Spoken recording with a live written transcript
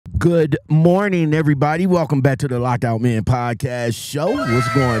Good morning, everybody. Welcome back to the Lockoutmen podcast show.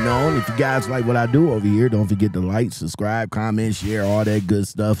 What's going on? If you guys like what I do over here, don't forget to like, subscribe, comment, share, all that good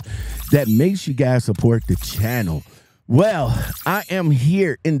stuff that makes you guys support the channel. Well, I am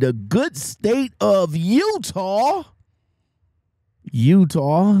here in the good state of Utah.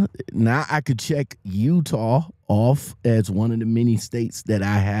 Now I could check Utah off as one of the many states that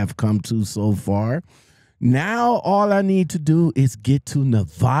I have come to so far. Now all I need to do is get to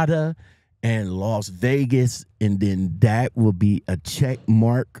Nevada and Las Vegas, and then that will be a check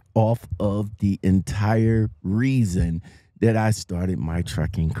mark off of the entire reason that I started my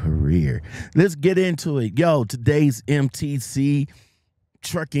trucking career. Let's get into it. Yo, today's MTC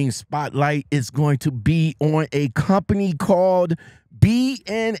Trucking Spotlight is going to be on a company called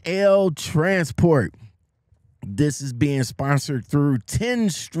B&L Transport. This is being sponsored through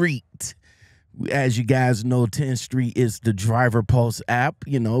 10th Street. As you guys know, 10th Street is the Driver Pulse app.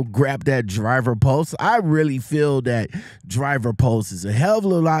 You know, grab that Driver Pulse. I really feel that Driver Pulse is a hell of a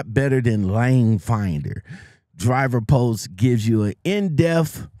lot better than Lane Finder. Driver Pulse gives you an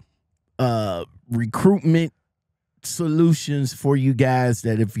in-depth recruitment solutions for you guys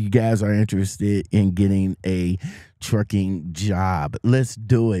that if you guys are interested in getting a trucking job. Let's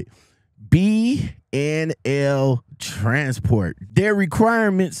do it. B&L Transport. Their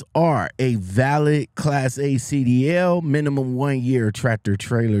requirements are a valid Class A CDL, minimum 1 year tractor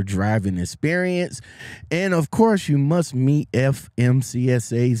trailer driving experience, and of course you must meet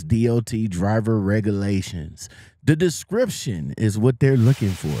FMCSA's DOT driver regulations. The description is what they're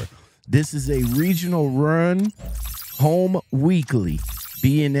looking for. This is a regional run, home weekly.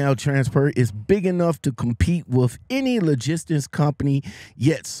 B&L Transport is big enough to compete with any logistics company,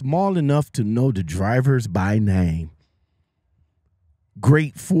 yet small enough to know the drivers by name.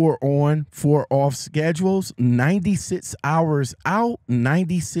 Great 4 on, 4 off schedules, 96 hours out,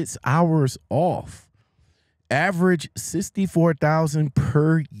 96 hours off. Average $64,000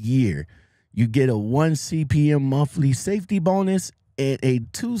 per year. You get a 1 CPM monthly safety bonus and a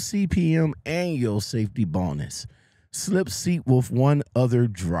 2 CPM annual safety bonus. Slip seat with one other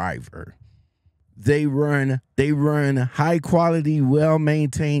driver. They run high quality,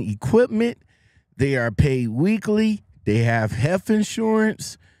 well-maintained equipment. They are paid weekly. They have health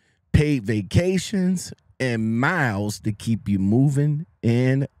insurance, paid vacations, and miles to keep you moving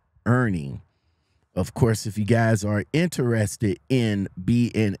and earning. Of course, if you guys are interested in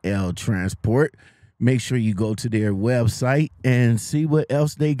B&L Transport, make sure you go to their website and see what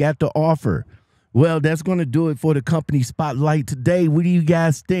else they got to offer. Well, that's going to do it for the company spotlight today. What do you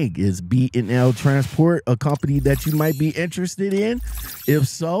guys think? Is B&L Transport a company that you might be interested in? If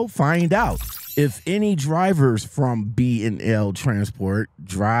so, find out. If any drivers from B&L Transport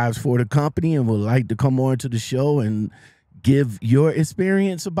drives for the company and would like to come on to the show and give your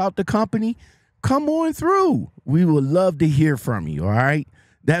experience about the company, come on through. We would love to hear from you, all right?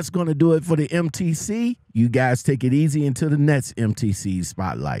 That's going to do it for the MTC. You guys take it easy until the next MTC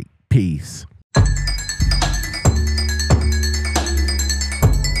Spotlight. Peace.